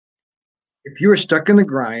If you are stuck in the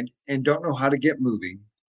grind and don't know how to get moving,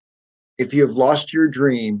 if you have lost your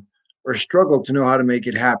dream or struggle to know how to make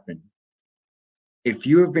it happen, if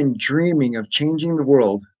you have been dreaming of changing the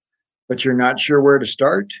world, but you're not sure where to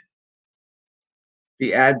start,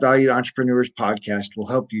 the Add Valued Entrepreneurs podcast will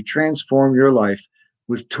help you transform your life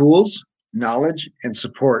with tools, knowledge, and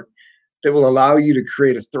support that will allow you to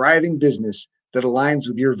create a thriving business that aligns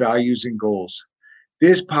with your values and goals.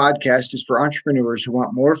 This podcast is for entrepreneurs who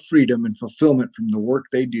want more freedom and fulfillment from the work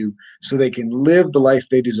they do so they can live the life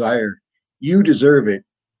they desire. You deserve it.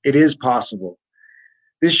 It is possible.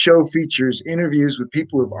 This show features interviews with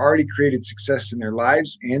people who have already created success in their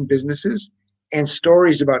lives and businesses, and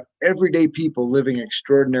stories about everyday people living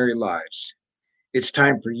extraordinary lives. It's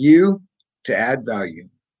time for you to add value.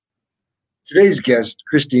 Today's guest,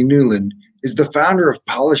 Kristie Newland, is the founder of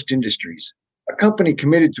Polished Industries, a company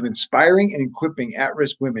committed to inspiring and equipping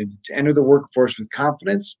at-risk women to enter the workforce with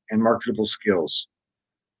confidence and marketable skills.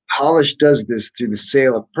 Polish does this through the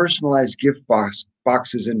sale of personalized gift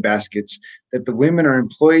boxes and baskets that the women are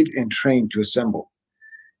employed and trained to assemble.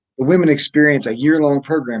 The women experience a year-long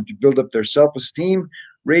program to build up their self-esteem,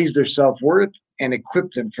 raise their self-worth, and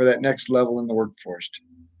equip them for that next level in the workforce.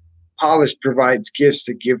 Polish provides gifts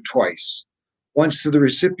that give twice, once to the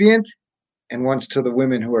recipient and once to the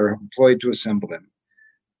women who are employed to assemble them.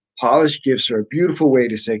 Polish gifts are a beautiful way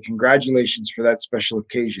to say congratulations for that special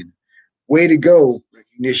occasion. Way to go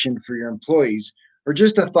recognition for your employees, or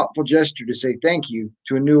just a thoughtful gesture to say thank you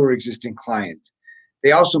to a new or existing client.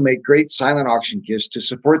 They also make great silent auction gifts to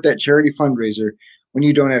support that charity fundraiser when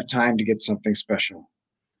you don't have time to get something special.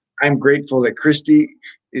 I'm grateful that Kristie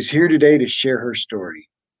is here today to share her story.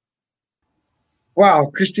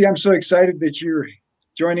 Wow, Kristie, I'm so excited that you're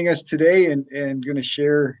joining us today and going to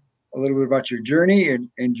share a little bit about your journey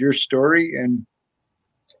and your story. And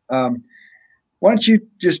why don't you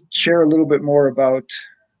just share a little bit more about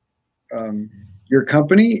your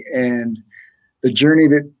company and the journey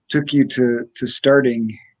that took you to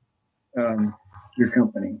starting your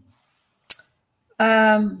company?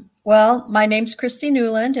 Well, my name's Kristie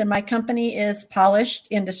Newland, and my company is Polished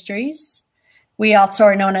Industries. We also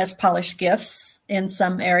are known as Polished Gifts in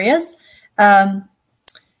some areas.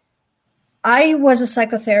 I was a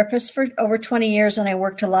psychotherapist for over 20 years, and I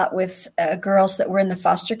worked a lot with girls that were in the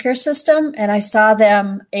foster care system, and I saw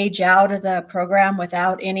them age out of the program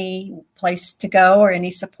without any place to go or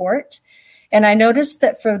any support. And I noticed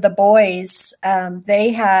that for the boys,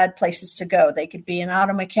 they had places to go. They could be an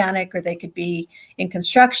auto mechanic, or they could be in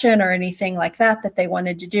construction or anything like that they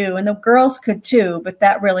wanted to do. And the girls could too, but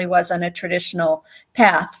that really wasn't a traditional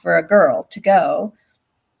path for a girl to go.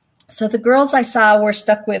 So the girls I saw were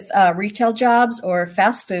stuck with retail jobs or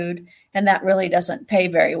fast food, and that really doesn't pay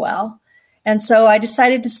very well. And so I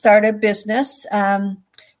decided to start a business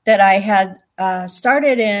that I had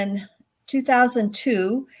started in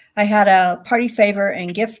 2002. I had a party favor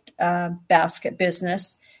and gift basket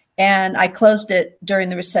business, and I closed it during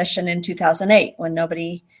the recession in 2008 when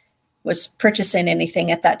nobody was purchasing anything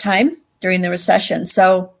at that time during the recession.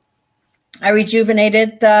 So I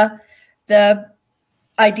rejuvenated the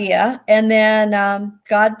idea, and then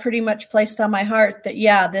God pretty much placed on my heart that,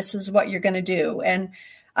 yeah, this is what you're going to do. And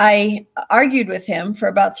I argued with him for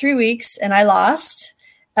about 3 weeks, and I lost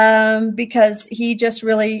because he just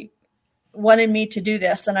really wanted me to do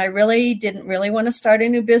this. And I really didn't really want to start a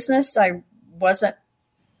new business. I wasn't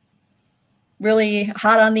really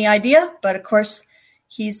hot on the idea, but of course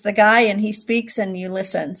he's the guy and he speaks and you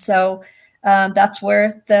listen. So that's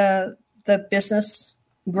where the business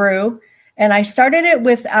grew. And I started it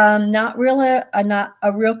with not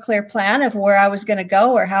a real clear plan of where I was going to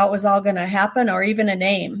go or how it was all going to happen, or even a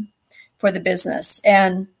name for the business.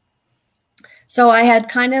 And so I had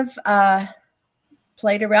kind of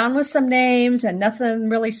played around with some names, and nothing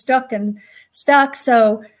really stuck.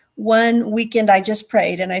 So one weekend I just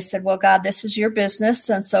prayed and I said, well, God, this is your business,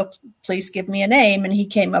 and so please give me a name. And he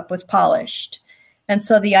came up with Polished. And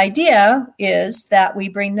so the idea is that we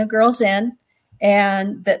bring the girls in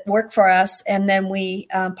and that work for us, and then we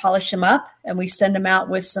polish them up and we send them out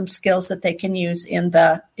with some skills that they can use in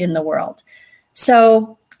the world.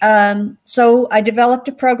 So I developed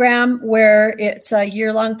a program where it's a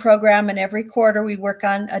year-long program, and every quarter we work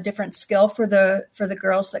on a different skill for the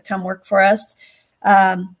girls that come work for us.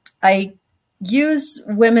 I use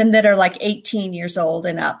women that are like 18 years old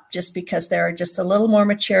and up, just because they're just a little more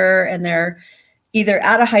mature and they're either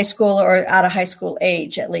out of high school or out of high school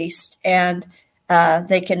age at least. And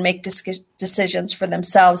they can make decisions for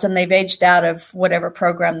themselves, and they've aged out of whatever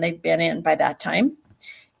program they've been in by that time.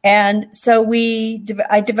 And so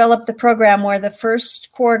I developed the program where the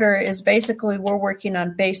first quarter is basically we're working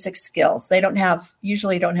on basic skills. They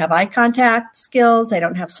usually don't have eye contact skills. They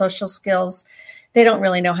don't have social skills. They don't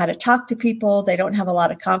really know how to talk to people. They don't have a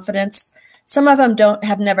lot of confidence. Some of them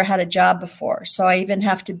have never had a job before. So I even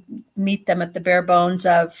have to meet them at the bare bones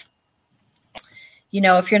of,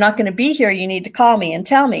 if you're not going to be here, you need to call me and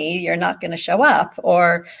tell me you're not going to show up.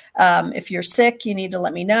 Or if you're sick, you need to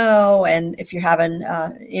let me know. And if you're having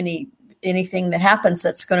anything that happens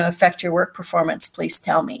that's going to affect your work performance, please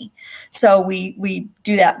tell me. So we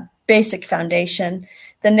do that basic foundation.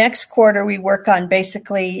 The next quarter, we work on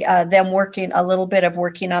basically them working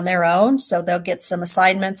on their own. So they'll get some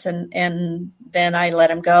assignments and then I let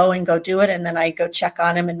them go do it. And then I go check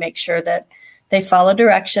on them and make sure that they follow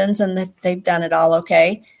directions and that they've done it all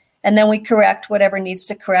okay. And then we correct whatever needs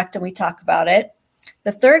to correct and we talk about it.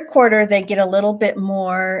 The third quarter, they get a little bit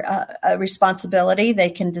more responsibility. They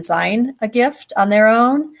can design a gift on their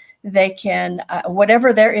own. They can,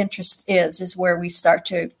 whatever their interest is where we start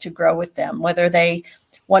to grow with them, whether they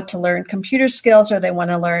want to learn computer skills or they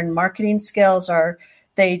want to learn marketing skills or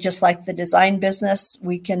they just like the design business.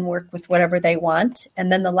 We can work with whatever they want. And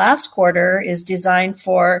then the last quarter is designed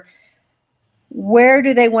for where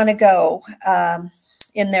do they want to go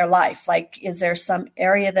in their life? Like, is there some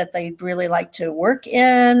area that they'd really like to work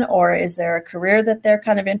in, or is there a career that they're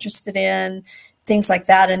kind of interested in? Things like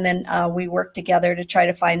that. And then we work together to try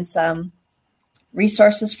to find some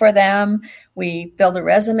resources for them. We build a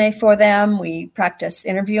resume for them. We practice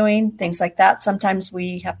interviewing, things like that. Sometimes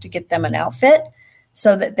we have to get them an outfit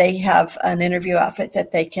so that they have an interview outfit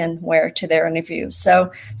that they can wear to their interview. So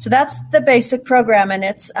that's the basic program, and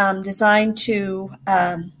it's designed to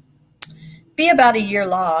be about a year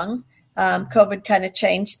long. COVID kind of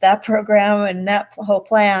changed that program and that whole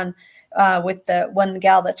plan with the one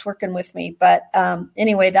gal that's working with me. But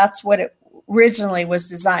anyway, that's what it originally was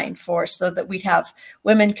designed for, so that we'd have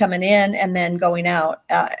women coming in and then going out,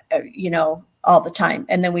 all the time.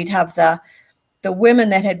 And then we'd have the women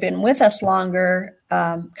that had been with us longer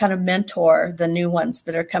kind of mentor the new ones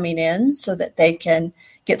that are coming in so that they can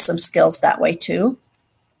get some skills that way too.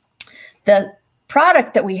 The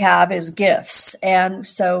product that we have is gifts. And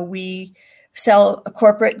so we sell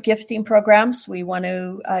corporate gifting programs. We want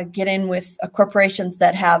to get in with corporations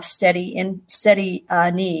that have steady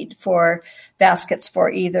need for baskets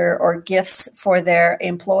for or gifts for their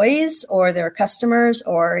employees or their customers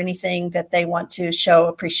or anything that they want to show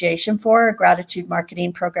appreciation for, a gratitude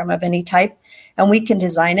marketing program of any type. And we can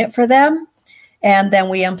design it for them. And then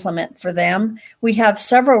we implement for them. We have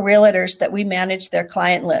several realtors that we manage their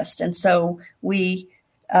client list. And so we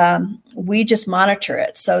just monitor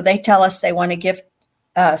it. So they tell us they want a gift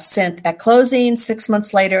sent at closing 6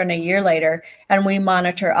 months later and a year later, and we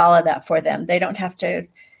monitor all of that for them. They don't have to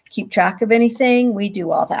keep track of anything. We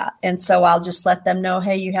do all that. And so I'll just let them know,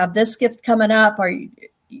 hey, you have this gift coming up.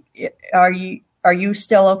 Are you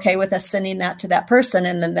still okay with us sending that to that person?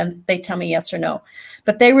 And then they tell me yes or no.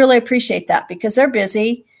 But they really appreciate that because they're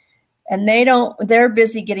busy and they're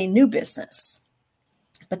busy getting new business.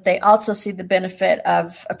 But they also see the benefit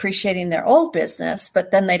of appreciating their old business,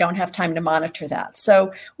 but then they don't have time to monitor that.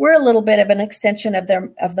 So we're a little bit of an extension of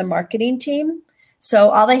the marketing team. So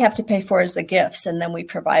all they have to pay for is the gifts, and then we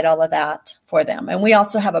provide all of that for them. And we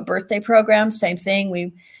also have a birthday program, same thing.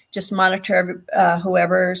 We just monitor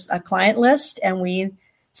whoever's a client list, and we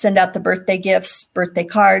send out the birthday gifts, birthday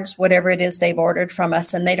cards, whatever it is they've ordered from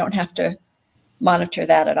us, and they don't have to monitor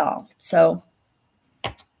that at all. So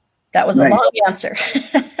that was nice. A long answer.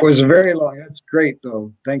 It was very long. That's great,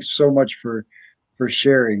 though. Thanks so much for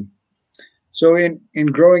sharing. So in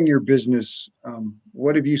growing your business,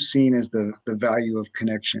 what have you seen as the value of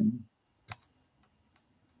connection?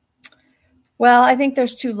 Well, I think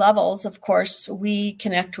there's two levels. Of course,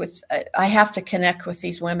 I have to connect with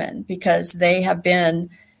these women because they have been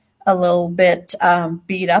a little bit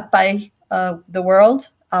beat up by the world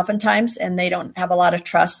oftentimes, and they don't have a lot of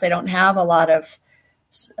trust. They don't have a lot of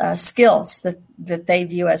skills that they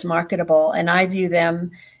view as marketable. And I view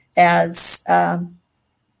them as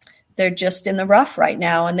they're just in the rough right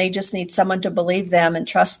now, and they just need someone to believe them and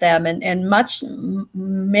trust them. And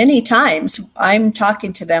many times I'm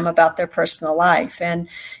talking to them about their personal life, and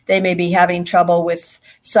they may be having trouble with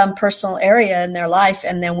some personal area in their life.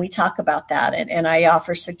 And then we talk about that, and I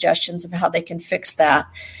offer suggestions of how they can fix that.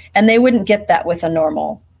 And they wouldn't get that with a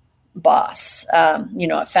normal boss,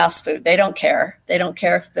 at fast food. They don't care. They don't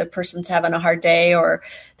care if the person's having a hard day or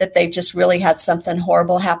that they've just really had something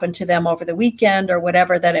horrible happen to them over the weekend or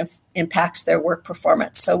whatever that impacts their work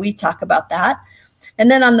performance. So we talk about that. And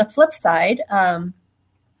then on the flip side,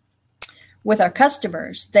 with our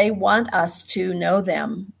customers. They want us to know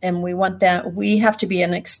them, and we have to be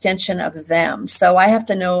an extension of them. So I have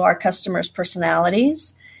to know our customers'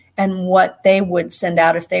 personalities and what they would send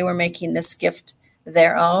out if they were making this gift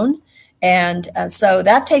their own. And so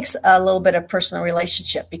that takes a little bit of personal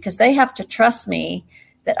relationship, because they have to trust me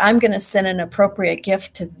that I'm going to send an appropriate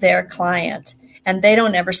gift to their client, and they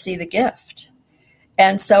don't ever see the gift.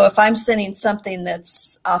 And so if I'm sending something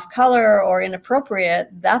that's off color or inappropriate,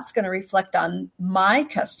 that's going to reflect on my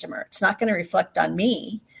customer. It's not going to reflect on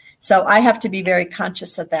me. So I have to be very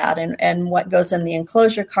conscious of that. And what goes in the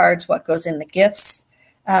enclosure cards, what goes in the gifts,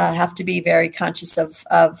 have to be very conscious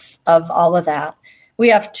of all of that. We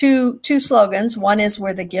have two slogans. One is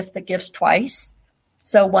we're the gift that gives twice.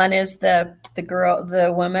 So one is the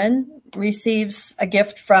woman receives a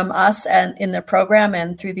gift from us and in the program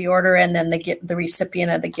and through the order, and then the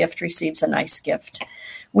recipient of the gift receives a nice gift.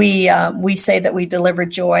 We say that we deliver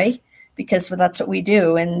joy, because that's what we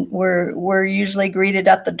do, and we're usually greeted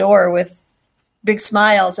at the door with big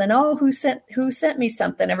smiles and, oh, who sent me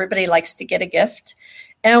something. Everybody likes to get a gift.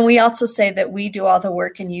 And we also say that we do all the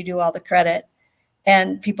work and you do all the credit.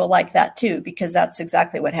 And people like that too, because that's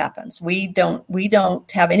exactly what happens. We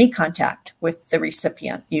don't have any contact with the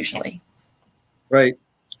recipient usually. Right.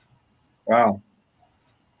 Wow.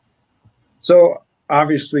 So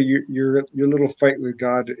obviously your little fight with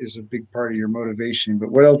God is a big part of your motivation,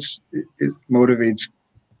 but what else motivates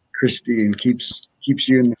Kristie and keeps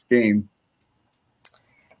you in the game?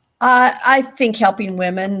 I think helping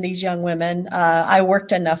women, these young women, I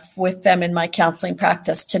worked enough with them in my counseling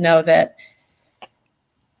practice to know that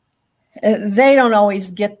they don't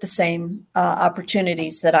always get the same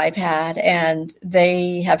opportunities that I've had, and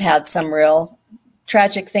they have had some real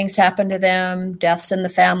tragic things happen to them, deaths in the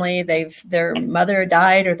family. Their mother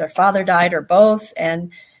died or their father died or both,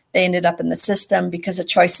 and they ended up in the system because of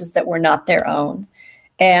choices that were not their own.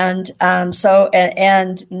 And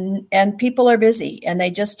people are busy, and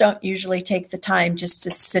they just don't usually take the time just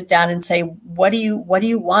to sit down and say, what do you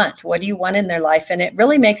want? What do you want in their life? And it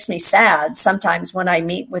really makes me sad sometimes when I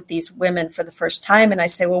meet with these women for the first time and I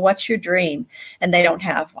say, well, what's your dream? And they don't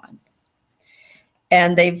have one.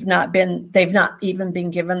 And they've not even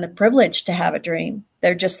been given the privilege to have a dream.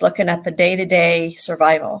 They're just looking at the day-to-day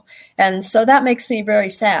survival. And so that makes me very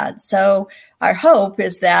sad. So our hope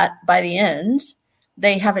is that by the end,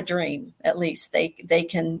 they have a dream. At least they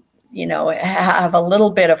can, have a little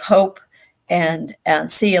bit of hope and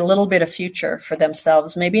see a little bit of future for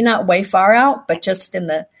themselves. Maybe not way far out, but just in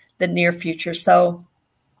the near future. So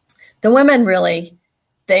the women really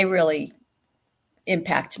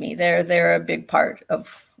impact me. They're a big part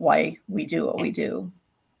of why we do what we do.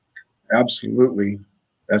 Absolutely.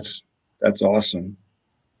 That's awesome.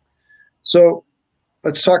 So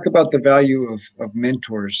let's talk about the value of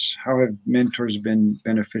mentors. How have mentors been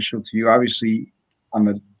beneficial to you? Obviously, on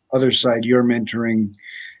the other side, you're mentoring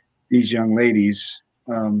these young ladies,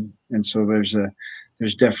 and so there's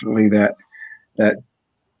definitely that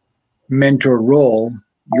mentor role.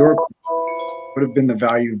 What have been the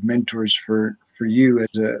value of mentors for you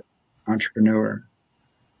as an entrepreneur?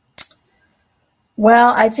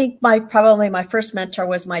 Well, I think probably my first mentor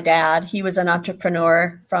was my dad. He was an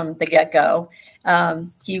entrepreneur from the get-go.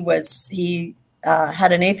 He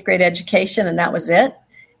had an 8th grade education, and that was it.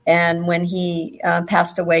 And when he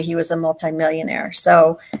passed away, he was a multimillionaire.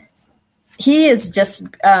 So he has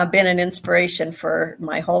just been an inspiration for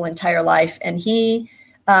my whole entire life. And he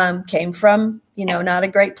came from, not a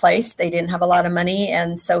great place. They didn't have a lot of money.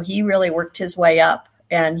 And so he really worked his way up,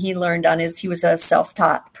 and he learned he was a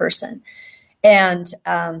self-taught person. And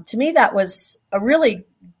to me, that was a really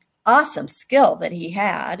awesome skill that he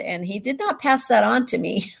had. And he did not pass that on to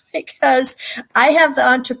me because I have the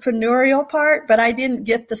entrepreneurial part, but I didn't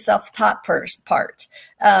get the self-taught part.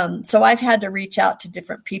 So I've had to reach out to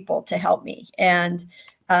different people to help me. And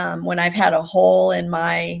when I've had a hole in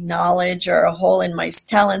my knowledge or a hole in my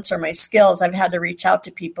talents or my skills, I've had to reach out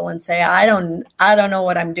to people and say, I don't know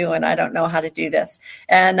what I'm doing. I don't know how to do this.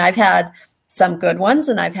 And I've had some good ones,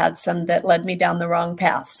 and I've had some that led me down the wrong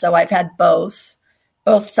path. So I've had both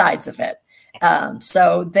sides of it.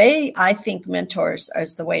 So I think mentors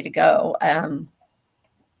is the way to go.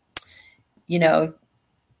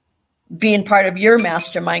 Being part of your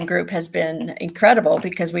mastermind group has been incredible,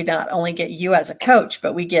 because we not only get you as a coach,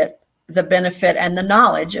 but we get the benefit and the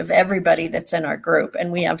knowledge of everybody that's in our group.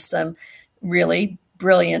 And we have some really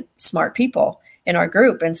brilliant, smart people in our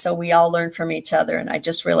group. And so we all learn from each other. And I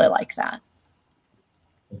just really like that.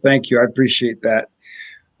 Thank you. I appreciate that.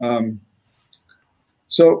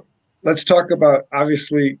 So let's talk about,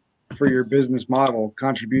 obviously, for your business model,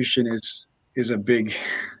 contribution is a big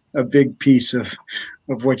a big piece of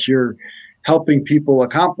what you're helping people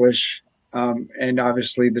accomplish. And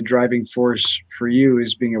obviously, the driving force for you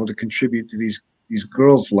is being able to contribute to these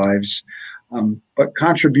girls' lives. But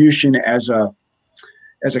contribution as a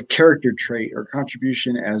character trait, or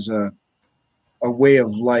contribution as a way of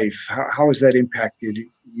life, how has that impacted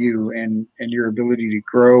you and your ability to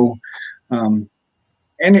grow, and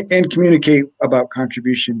communicate about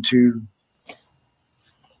contribution to?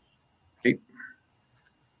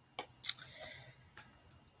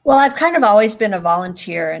 Well, I've kind of always been a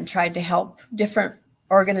volunteer and tried to help different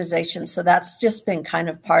organizations. So that's just been kind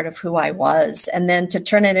of part of who I was. And then to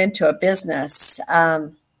turn it into a business, I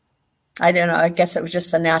don't know, I guess it was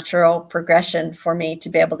just a natural progression for me to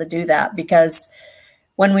be able to do that, because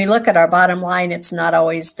when we look at our bottom line, it's not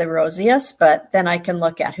always the rosiest, but then I can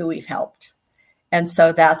look at who we've helped. And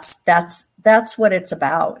so that's what it's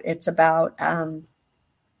about. It's about,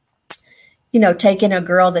 taking a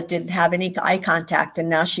girl that didn't have any eye contact and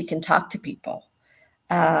now she can talk to people.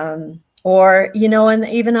 Or, and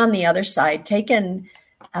even on the other side,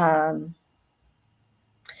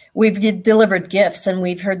 we've delivered gifts, and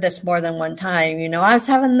we've heard this more than one time. I was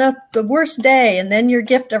having the worst day, and then your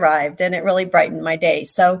gift arrived and it really brightened my day.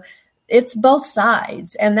 So it's both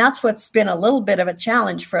sides. And that's what's been a little bit of a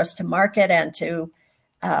challenge for us to market and to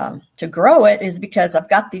grow it, is because I've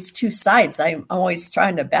got these two sides I'm always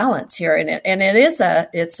trying to balance here. And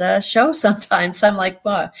it's a show sometimes. I'm like,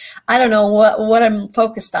 well, I don't know what I'm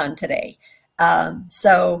focused on today.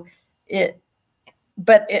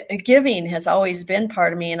 Giving has always been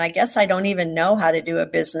part of me. And I guess I don't even know how to do a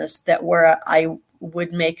business where I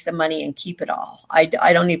would make the money and keep it all. I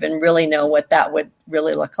don't even really know what that would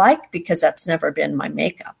really look like, because that's never been my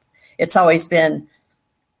makeup. It's always been,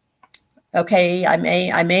 okay, I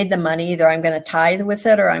made the money. Either I'm going to tithe with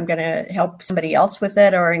it, or I'm going to help somebody else with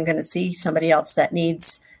it, or I'm going to see somebody else that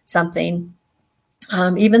needs something.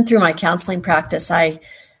 Even through my counseling practice, I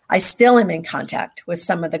still am in contact with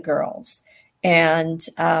some of the girls. And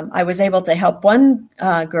I was able to help one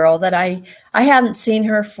girl that I hadn't seen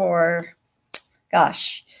her for,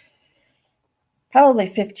 probably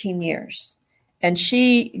 15 years. And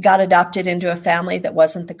she got adopted into a family that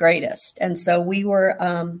wasn't the greatest. And so we were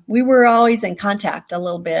always in contact a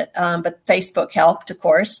little bit, but Facebook helped, of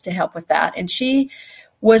course, to help with that. And she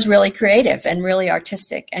was really creative and really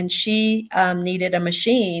artistic. And she needed a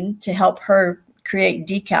machine to help her create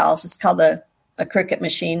decals. It's called a Cricut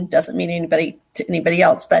machine. Doesn't mean anybody to anybody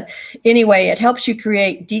else. But anyway, it helps you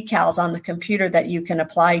create decals on the computer that you can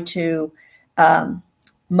apply to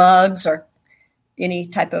mugs or any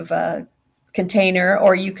type of container,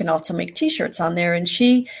 or you can also make t-shirts on there. And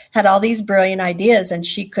she had all these brilliant ideas, and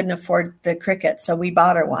she couldn't afford the Cricut, so we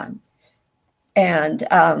bought her one. And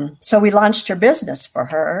so we launched her business for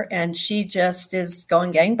her, and she just is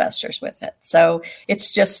going gangbusters with it. So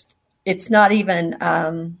it's not even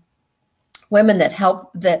women that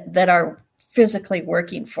help, that are physically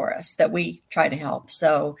working for us, that we try to help.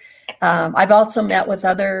 So I've also met with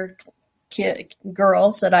other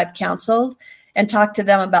girls that I've counseled and talk to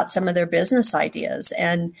them about some of their business ideas,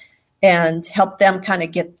 and help them kind of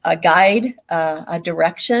get a guide, a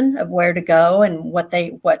direction of where to go, and what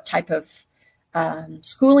type of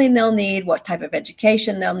schooling they'll need, what type of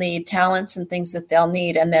education they'll need, talents and things that they'll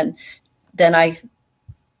need. And then I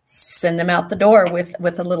send them out the door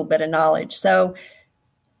with a little bit of knowledge. So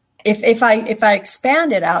if I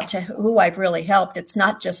expand it out to who I've really helped, it's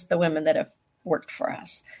not just the women that have worked for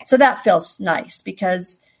us. So that feels nice,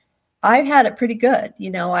 because I've had it pretty good.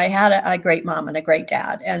 I had a great mom and a great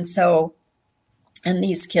dad. And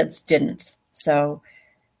these kids didn't. So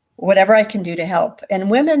whatever I can do to help. And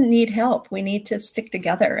women need help. We need to stick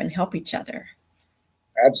together and help each other.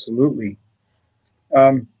 Absolutely.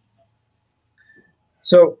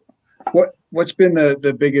 So what's been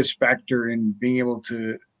the biggest factor in being able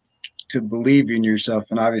to believe in yourself?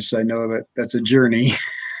 And obviously I know that that's a journey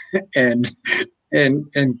and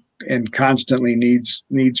constantly needs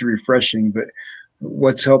refreshing, but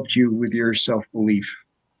what's helped you with your self-belief?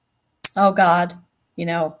 Oh God,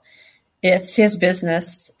 it's his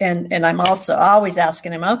business. And I'm also always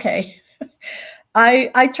asking him, okay,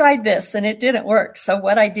 I tried this and it didn't work. So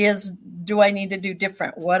what ideas do I need to do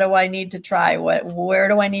different? What do I need to try? Where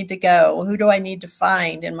do I need to go? Who do I need to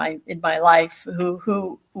find in my life? What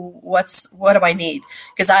do I need?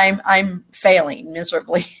 Because I'm failing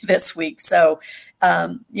miserably this week. So,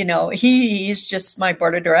 he's just my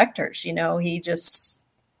board of directors. He just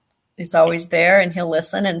is always there, and he'll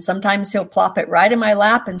listen. And sometimes he'll plop it right in my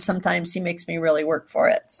lap, and sometimes he makes me really work for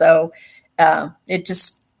it. So it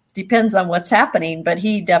just depends on what's happening. But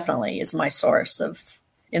he definitely is my source of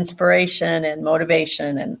inspiration and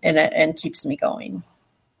motivation, and keeps me going.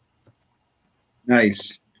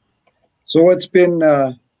 Nice. So what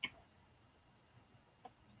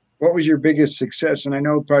was your biggest success? And I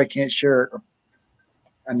know you probably can't share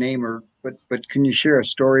a name, but can you share a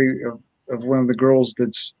story of one of the girls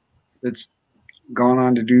that's gone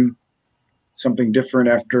on to do something different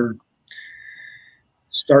after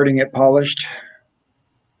starting at Polished?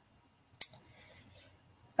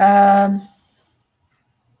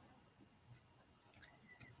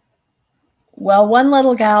 Well, one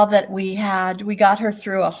little gal that we got her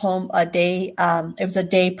through a day. It was a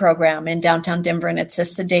day program in downtown Denver, and it's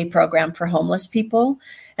just a day program for homeless people.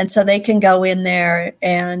 And so they can go in there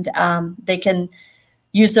and they can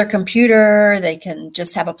use their computer. They can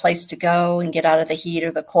just have a place to go and get out of the heat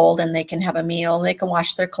or the cold, and they can have a meal. They can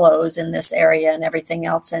wash their clothes in this area and everything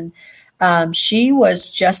else. And she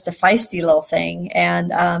was just a feisty little thing,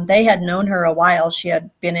 and they had known her a while. She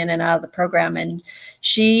had been in and out of the program, and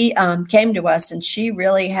she came to us, and she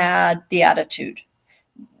really had the attitude,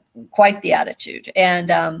 quite the attitude.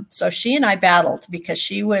 And so she and I battled, because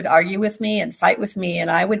she would argue with me and fight with me,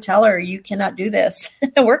 and I would tell her, you cannot do this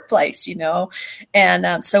in the workplace,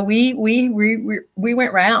 And so we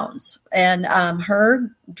went rounds, and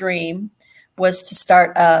her dream was to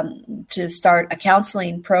start a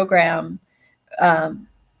counseling program,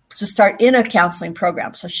 to start in a counseling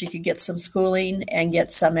program, so she could get some schooling and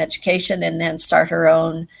get some education, and then start her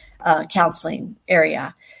own counseling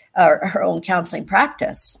area, or her own counseling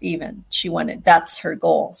practice. Even that's her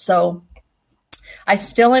goal. So I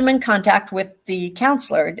still am in contact with the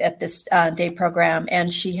counselor at this day program,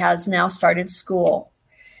 and she has now started school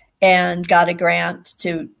and got a grant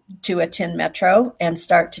to attend Metro and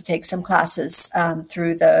start to take some classes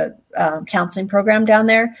through the counseling program down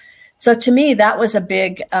there. So to me, that was a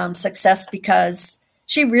big success, because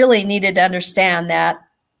she really needed to understand that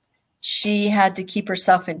she had to keep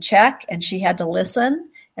herself in check, and she had to listen,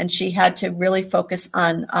 and she had to really focus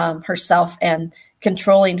on herself and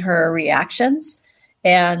controlling her reactions.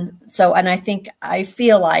 And I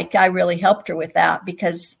feel like I really helped her with that,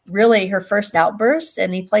 because really her first outburst,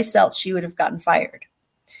 any place else, she would have gotten fired.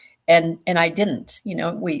 And I didn't.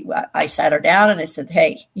 I sat her down and I said,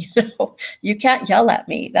 hey, you can't yell at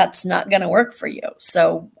me. That's not going to work for you.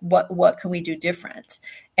 So what can we do different?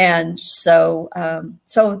 And so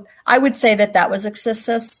I would say that was a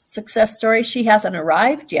success story. She hasn't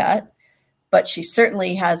arrived yet, but she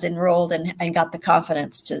certainly has enrolled and got the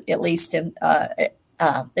confidence to at least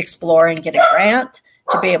explore and get a grant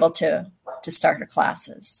to be able to start her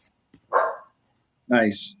classes.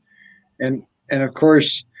 Nice. And of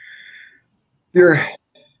course, your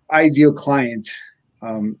ideal client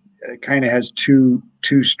kind of has two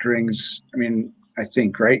strings. I mean, I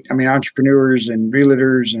think, right? I mean, entrepreneurs and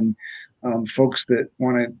realtors and folks that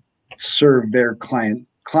want to serve their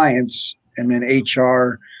clients, and then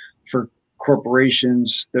HR for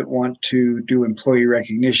corporations that want to do employee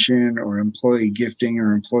recognition or employee gifting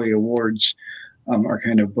or employee awards, are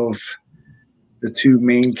kind of both the two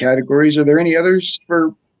main categories. Are there any others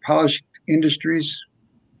for Polished Industries?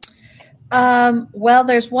 Well,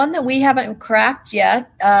 there's one that we haven't cracked yet.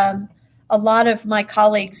 A lot of my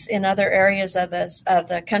colleagues in other areas of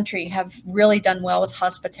the country have really done well with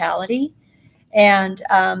hospitality, and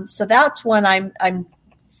so that's one I'm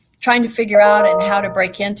trying to figure out and how to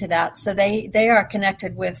break into that. So they are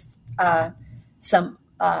connected with some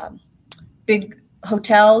big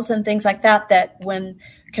hotels and things like that. That when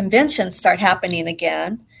conventions start happening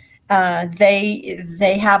again,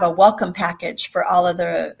 they have a welcome package for all of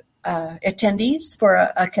the attendees for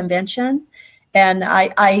a convention. And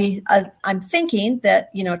I'm thinking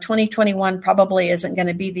that 2021 probably isn't going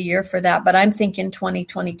to be the year for that, but I'm thinking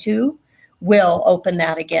 2022 will open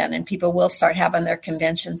that again, and people will start having their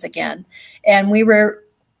conventions again. And we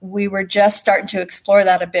were just starting to explore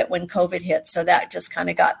that a bit when COVID hit, so that just kind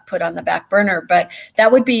of got put on the back burner. But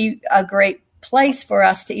that would be a great place for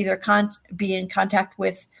us to either be in contact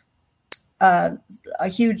with a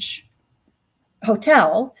huge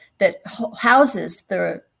hotel that houses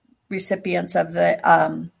the recipients of the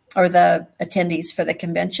or the attendees for the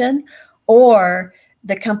convention, or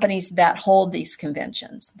the companies that hold these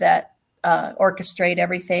conventions that orchestrate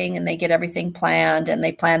everything, and they get everything planned, and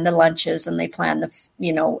they plan the lunches, and they plan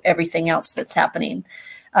the everything else that's happening.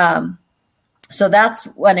 So that's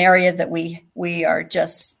one area that we are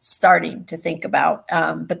just starting to think about.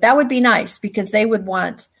 But that would be nice, because they would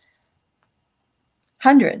want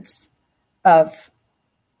hundreds of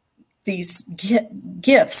these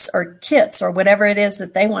gifts or kits or whatever it is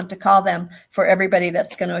that they want to call them for everybody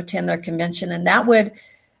that's going to attend their convention. And that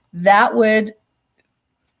would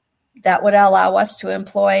that would allow us to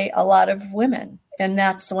employ a lot of women. And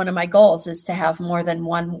that's one of my goals, is to have more than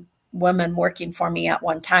one woman working for me at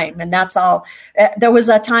one time. And that's all. There was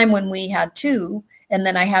a time when we had two, and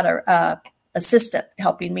then I had a assistant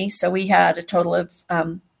helping me. So we had a total of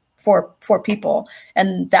four people,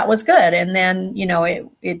 and that was good. And then,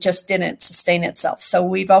 it just didn't sustain itself. So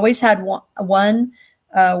we've always had one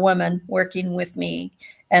woman working with me,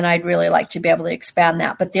 and I'd really like to be able to expand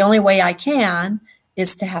that. But the only way I can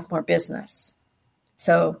is to have more business.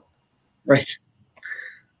 So. Right.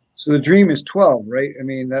 So the dream is 12, right? I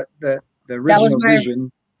mean, the original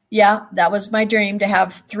vision. Yeah, that was my dream, to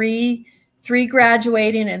have three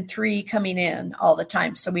graduating and 3 coming in all the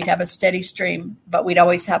time. So we'd have a steady stream, but we'd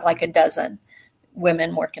always have like a dozen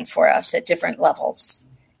women working for us at different levels.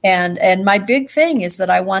 And my big thing is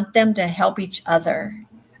that I want them to help each other.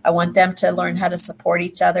 I want them to learn how to support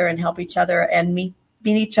each other and help each other and meet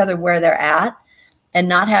each other where they're at, and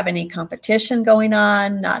not have any competition going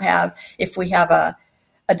on, if we have a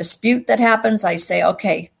dispute that happens, I say,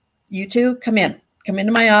 okay, you two come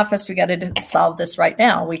into my office. We got to solve this right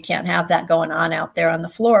now. We can't have that going on out there on the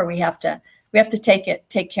floor. We have to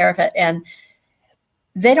take care of it. And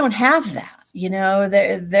they don't have that,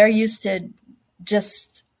 they're used to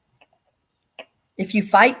just, if you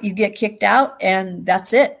fight, you get kicked out, and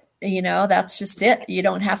that's it. That's just it. You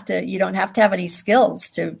don't have to have any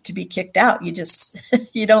skills to be kicked out. You just,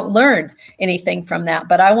 you don't learn anything from that.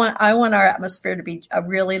 But I want our atmosphere to be a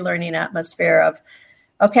really learning atmosphere of,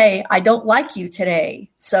 okay, I don't like you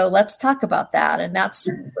today, so let's talk about that. And that's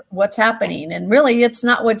what's happening. And really, it's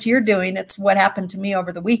not what you're doing. It's what happened to me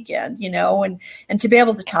over the weekend, and to be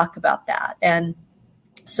able to talk about that and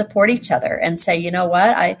support each other and say, you know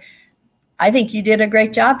what, I think you did a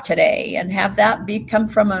great job today, and have that come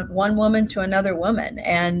from one woman to another woman,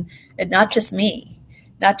 and not just me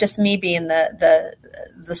being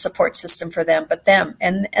the support system for them, but them,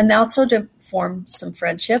 and also to form some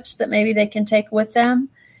friendships that maybe they can take with them,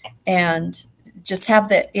 and just have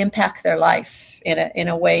that impact their life in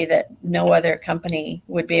a way that no other company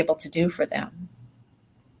would be able to do for them.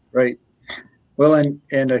 Right. Well,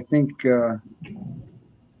 and I think.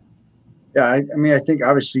 Yeah, I think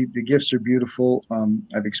obviously the gifts are beautiful.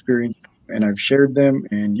 I've experienced and I've shared them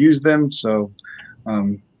and used them. So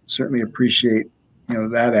certainly appreciate,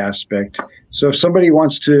 that aspect. So if somebody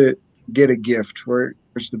wants to get a gift,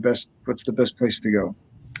 what's the best place to go?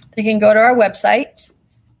 They can go to our website,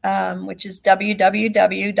 which is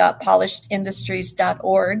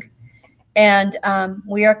www.polishedindustries.org. And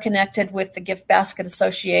we are connected with the Gift Basket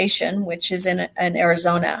Association, which is in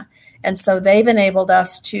Arizona. And so they've enabled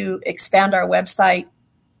us to expand our website.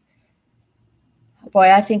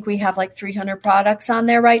 Boy, I think we have like 300 products on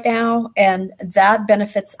there right now. And that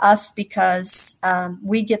benefits us because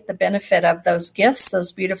we get the benefit of those gifts,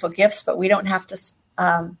 those beautiful gifts, but we don't have to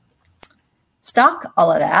stock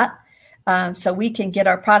all of that. So we can get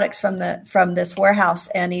our products from this warehouse,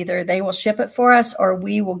 and either they will ship it for us, or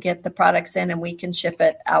we will get the products in and we can ship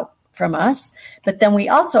it out from us. But then we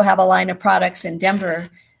also have a line of products in Denver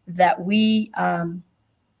that we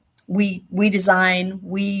design,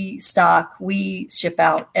 we stock, we ship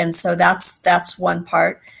out. And so that's one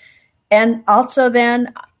part. And also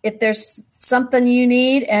then, if there's something you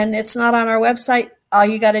need and it's not on our website, all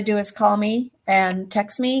you got to do is call me and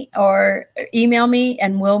text me or email me,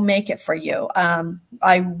 and we'll make it for you.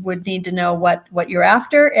 I would need to know what you're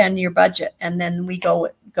after and your budget, and then we go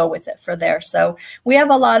with it for there. So we have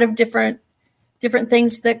a lot of different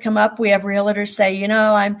things that come up. We have realtors say,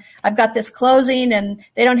 I've got this closing and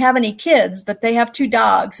they don't have any kids, but they have 2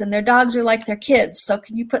 dogs and their dogs are like their kids. So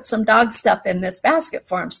can you put some dog stuff in this basket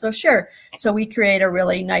for them? So sure. So we create a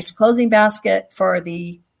really nice closing basket for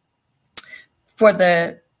the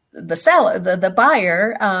seller, the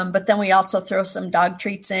buyer. But then we also throw some dog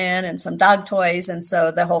treats in and some dog toys. And so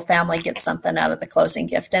the whole family gets something out of the closing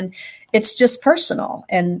gift. And it's just personal,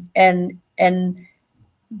 and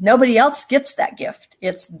nobody else gets that gift.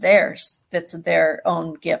 It's theirs. That's their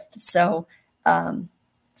own gift. So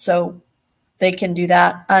they can do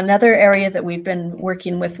that. Another area that we've been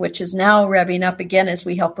working with, which is now revving up again, is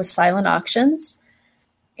we help with silent auctions.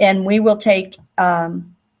 And we will take, a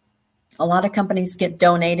lot of companies get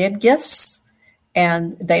donated gifts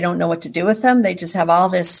and they don't know what to do with them. They just have all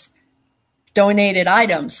this donated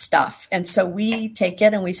items stuff. And so we take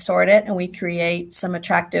it and we sort it and we create some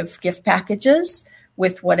attractive gift packages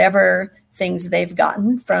with whatever things they've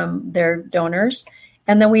gotten from their donors.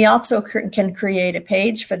 And then we also can create a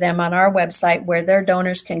page for them on our website where their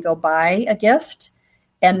donors can go buy a gift,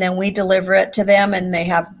 and then we deliver it to them and they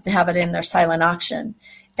have it in their silent auction.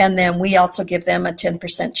 And then we also give them a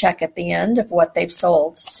 10% check at the end of what they've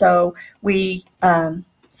sold. So we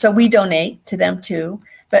donate to them too,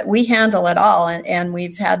 but we handle it all. And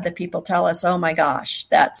we've had the people tell us, oh my gosh,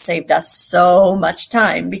 that saved us so much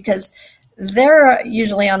time, because they're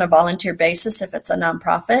usually on a volunteer basis if it's a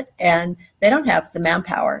nonprofit, and they don't have the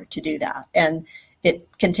manpower to do that. And it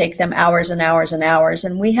can take them hours and hours and hours.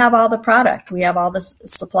 And we have all the product, we have all the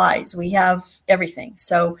supplies, we have everything.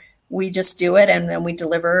 So we just do it, and then we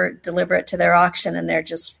deliver it to their auction, and they're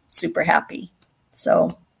just super happy.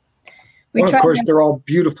 So well, of course, they're all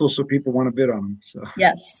beautiful, so people want to bid on them. So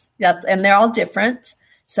yes, and they're all different.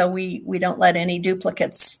 So we don't let any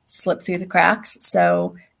duplicates slip through the cracks.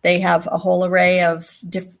 So they have a whole array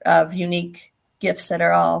of unique gifts that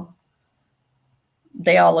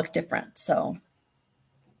they all look different. So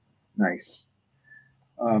nice.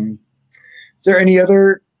 Is there any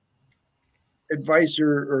other advice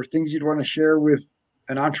or things you'd want to share with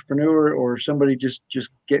an entrepreneur or somebody just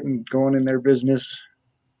getting going in their business?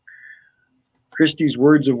 Kristie's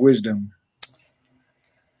words of wisdom.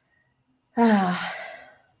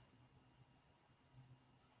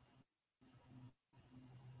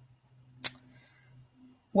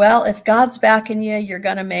 Well, if God's backing you, you're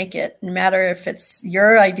going to make it, no matter if it's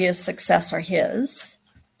your idea's success or his.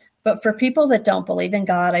 But for people that don't believe in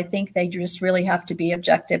God, I think they just really have to be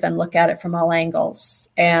objective and look at it from all angles,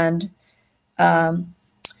 and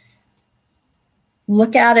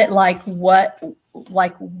look at it like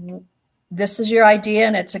this is your idea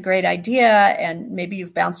and it's a great idea, and maybe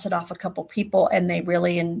you've bounced it off a couple people and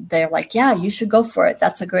they're like, yeah, you should go for it.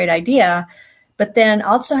 That's a great idea. But then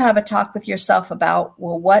also have a talk with yourself about,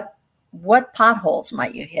 well, what potholes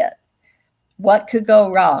might you hit? What could go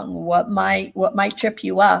wrong? What might trip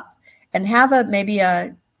you up? And have maybe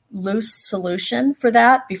a loose solution for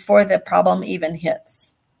that before the problem even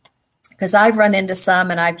hits. Because I've run into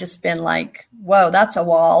some and I've just been like, whoa, that's a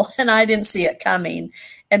wall, and I didn't see it coming.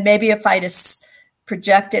 And maybe if I just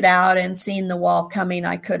projected out and seen the wall coming,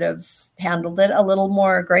 I could have handled it a little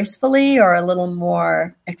more gracefully or a little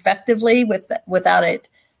more effectively without it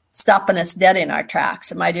stopping us dead in our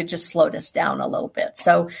tracks. It might have just slowed us down a little bit.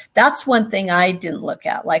 So that's one thing I didn't look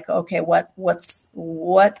at. Like, okay, what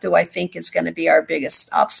do I think is going to be our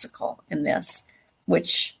biggest obstacle in this?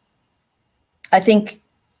 Which I think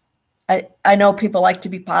I know people like to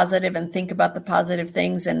be positive and think about the positive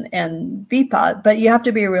things and be positive, but you have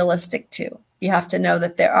to be realistic too. You have to know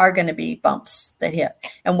that there are going to be bumps that hit.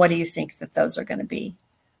 And what do you think that those are going to be?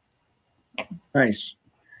 Nice.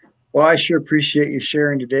 Well, I sure appreciate you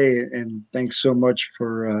sharing today, and thanks so much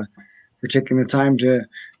for taking the time to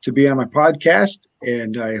be on my podcast.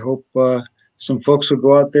 And I hope some folks will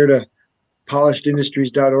go out there to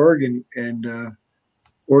polishedindustries.org and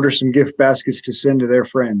order some gift baskets to send to their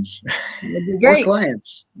friends That'd be great. or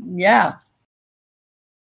clients. Yeah.